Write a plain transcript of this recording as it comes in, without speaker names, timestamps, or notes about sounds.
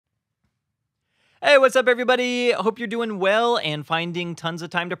Hey, what's up, everybody? Hope you're doing well and finding tons of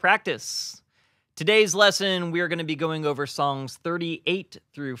time to practice. Today's lesson, we are going to be going over songs 38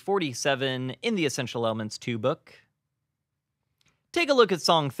 through 47 in the Essential Elements 2 book. Take a look at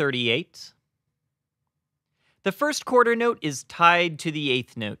song 38. The first quarter note is tied to the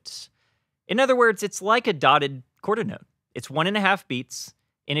eighth note. In other words, it's like a dotted quarter note. It's 1.5 beats,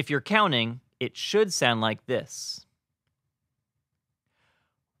 and if you're counting, it should sound like this.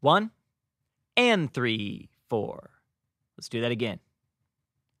 1 and 3, 4. Let's do that again.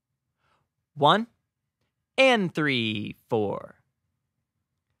 1 and 3, 4.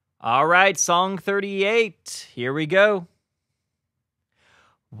 All right, song 38. Here we go.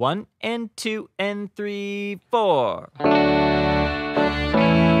 1 and 2 and 3, 4.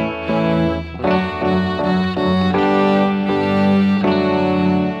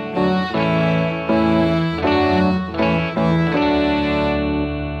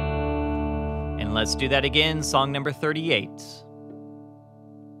 And let's do that again, song number 38.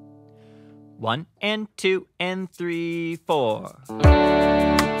 1 and 2 and 3, 4.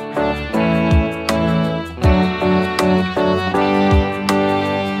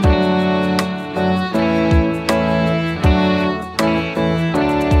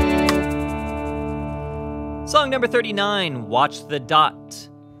 Song number 39, Watch the Dot.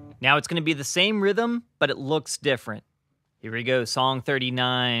 Now it's going to be the same rhythm, but it looks different. Here we go, song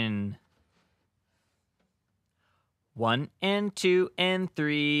 39. 1 and 2 and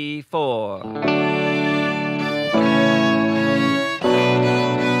 3, 4.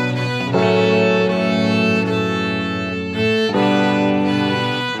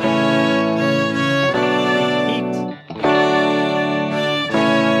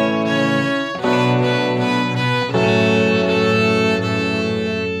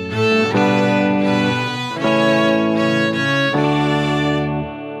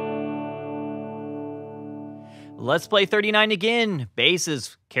 Let's play 39 again.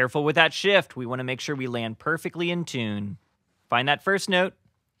 Basses, careful with that shift. We want to make sure we land perfectly in tune. Find that first note.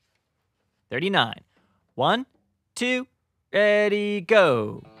 39. 1, 2, ready,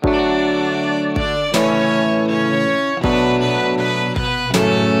 go.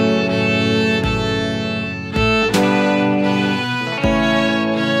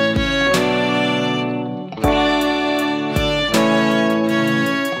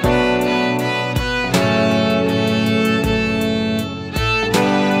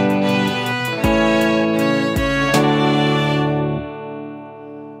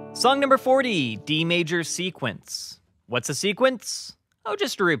 Song number 40, D major sequence. What's a sequence? Oh,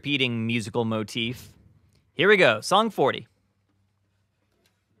 just a repeating musical motif. Here we go, song 40.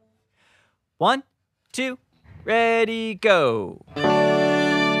 1, 2, ready, go.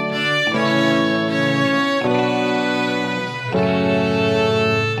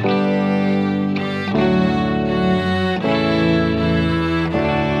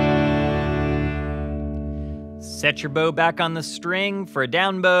 Set your bow back on the string for a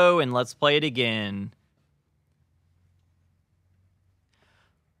down bow, and let's play it again.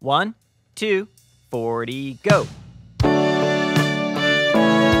 1, 2, 40, go.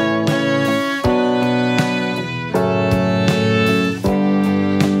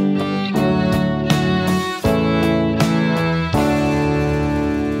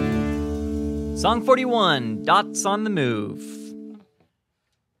 Song 41, Dots on the Move.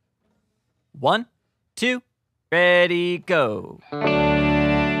 1, 2, ready, go.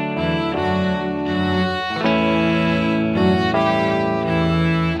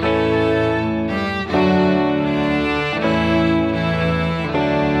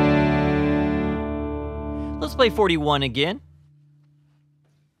 Let's play 41 again.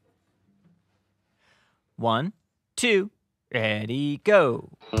 1, 2, ready, go.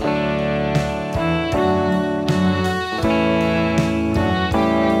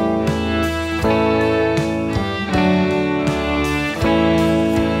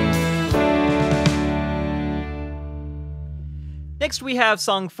 Next we have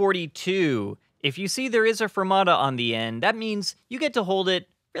song 42. If you see there is a fermata on the end, that means you get to hold it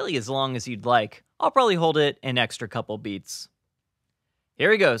really as long as you'd like. I'll probably hold it an extra couple beats. Here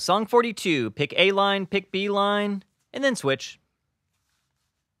we go, song 42. Pick A line, pick B line, and then switch.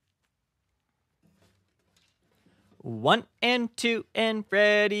 1 and 2 and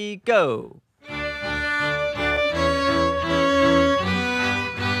ready, go.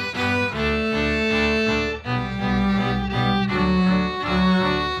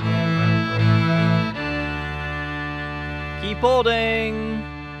 Keep holding,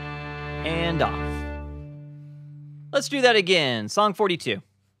 and off. Let's do that again, song 42.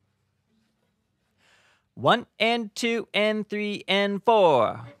 1 and 2 and 3 and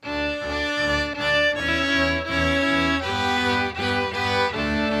 4.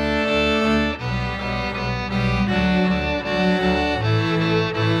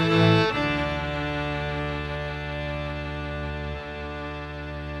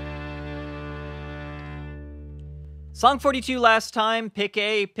 Song 42 last time. Pick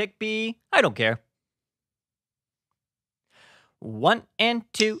A, pick B. I don't care. 1 and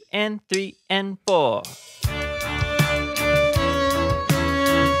 2 and 3 and 4.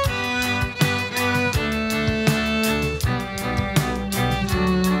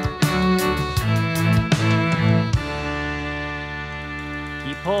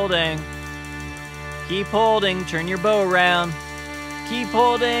 Keep holding. Keep holding. Turn your bow around. Keep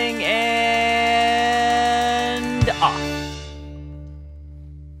holding and off.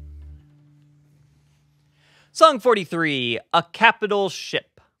 Song 43, A Capital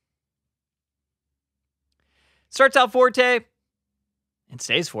Ship. Starts out forte and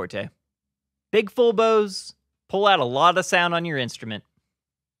stays forte. Big full bows, pull out a lot of sound on your instrument.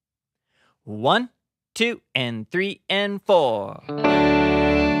 1, 2, and 3, and 4.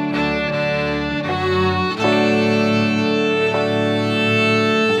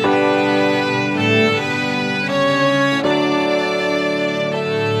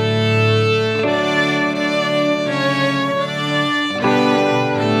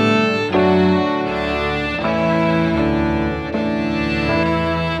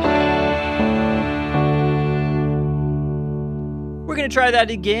 We're going to try that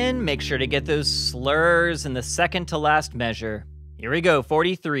again. Make sure to get those slurs in the second to last measure. Here we go,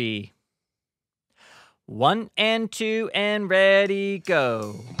 43. 1 and 2 and ready,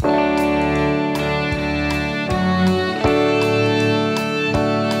 go.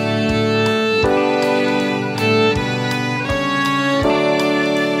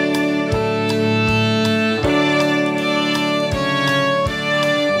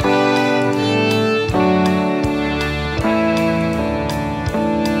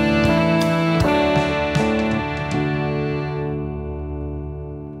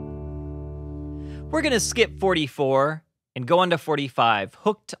 We're going to skip 44 and go on to 45,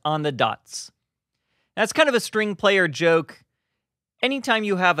 hooked on the dots. That's kind of a string player joke. Anytime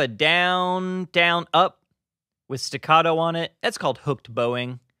you have a down, down, up with staccato on it, that's called hooked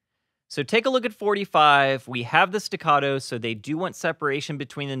bowing. So take a look at 45. We have the staccato, so they do want separation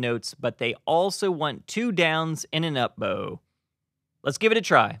between the notes, but they also want 2 downs in an up bow. Let's give it a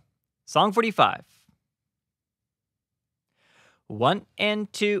try. Song 45. 1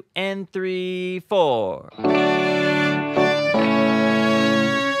 and 2 and 3, 4.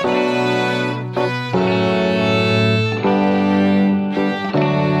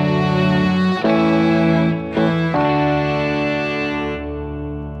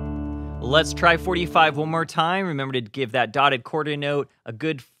 Let's try 45 one more time. Remember to give that dotted quarter note a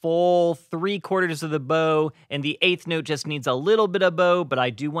good full 3/4 of the bow, and the 8th note just needs a little bit of bow, but I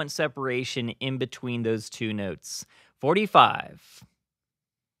do want separation in between those 2 notes. 45.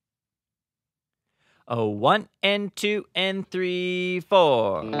 1 and 2 and 3,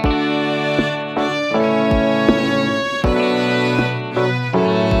 4.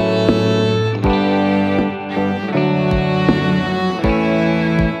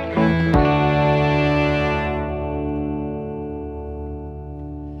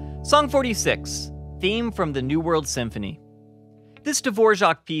 Song 46, theme from the New World Symphony. This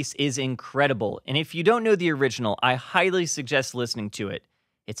Dvorak piece is incredible, and if you don't know the original, I highly suggest listening to it.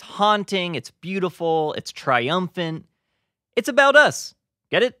 It's haunting, it's beautiful, it's triumphant. It's about us.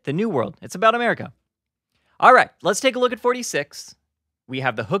 Get it? The New World. It's about America. All right, let's take a look at 46. We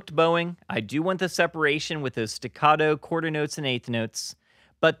have the hooked bowing. I do want the separation with those staccato quarter notes and 8th notes,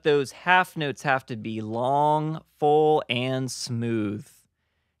 but those half notes have to be long, full, and smooth.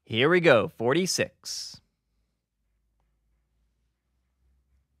 Here we go, 46.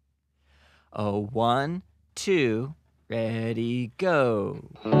 1, 2, ready, go.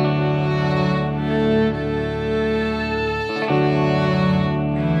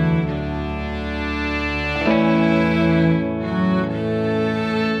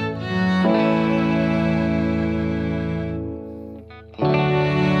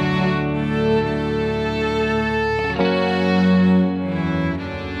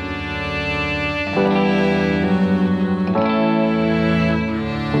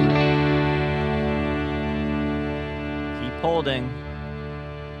 Holding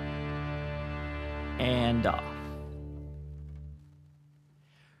and off.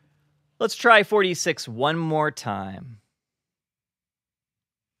 Let's try 46 one more time.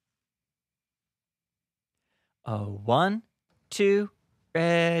 1, 2,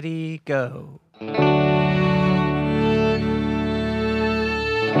 ready, go.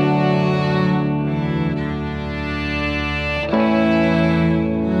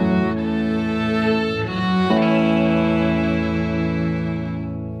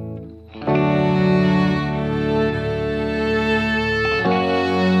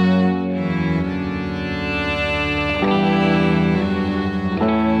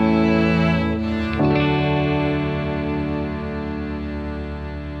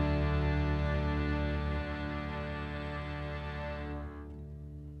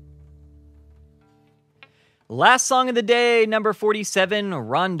 Last song of the day, number 47,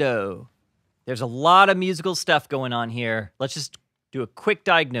 Rondo. There's a lot of musical stuff going on here. Let's just do a quick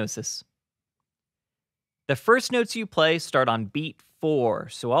diagnosis. The first notes you play start on beat 4,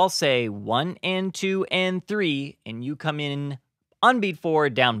 so I'll say 1 and 2 and 3, and you come in on beat 4,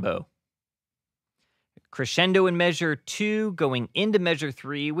 down bow. Crescendo in measure 2, going into measure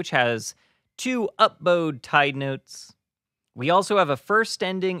 3, which has 2 up bowed tied notes. We also have a first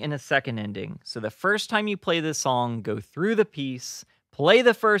ending and a second ending. So the first time you play this song, go through the piece, play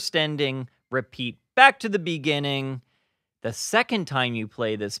the first ending, repeat back to the beginning. The second time you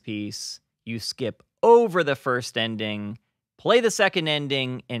play this piece, you skip over the first ending, play the second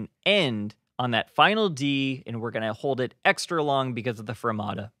ending, and end on that final D, and we're going to hold it extra long because of the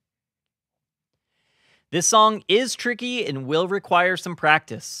fermata. This song is tricky and will require some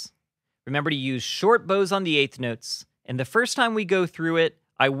practice. Remember to use short bows on the eighth notes, and the first time we go through it,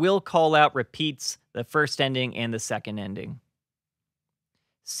 I will call out repeats, the first ending and the second ending.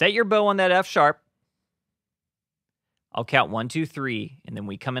 Set your bow on that F sharp. I'll count 1, 2, 3, and then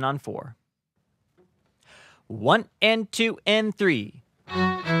we come in on 4. 1 and 2 and 3.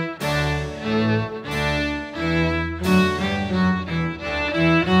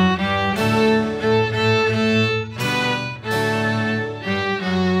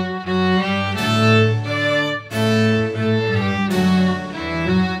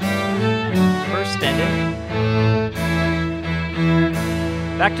 First ending.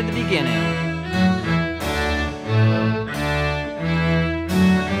 Back to the beginning.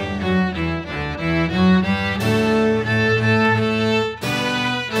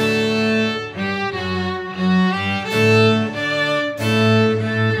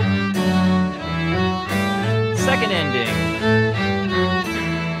 Second ending.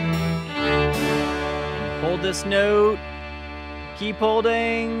 Hold this note. Keep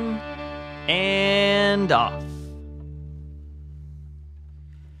holding. And off.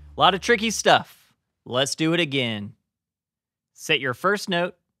 A lot of tricky stuff. Let's do it again. Set your first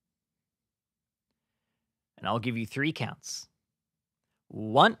note. And I'll give you 3 counts.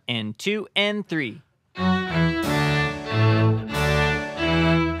 1 and 2 and 3.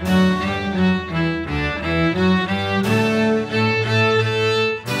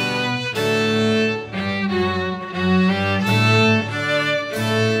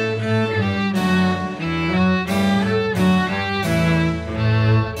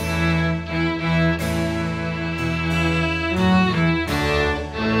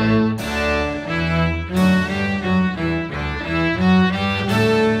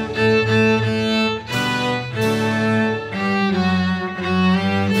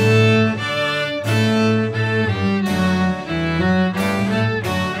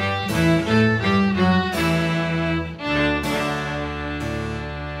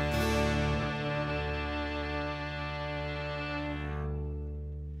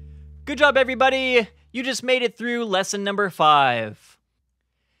 Good job, everybody! You just made it through lesson number 5.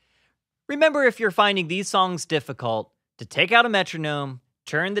 Remember, if you're finding these songs difficult, to take out a metronome,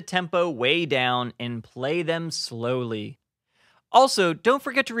 turn the tempo way down, and play them slowly. Also, don't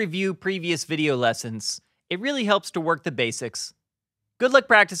forget to review previous video lessons. It really helps to work the basics. Good luck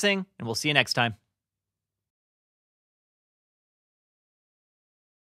practicing, and we'll see you next time.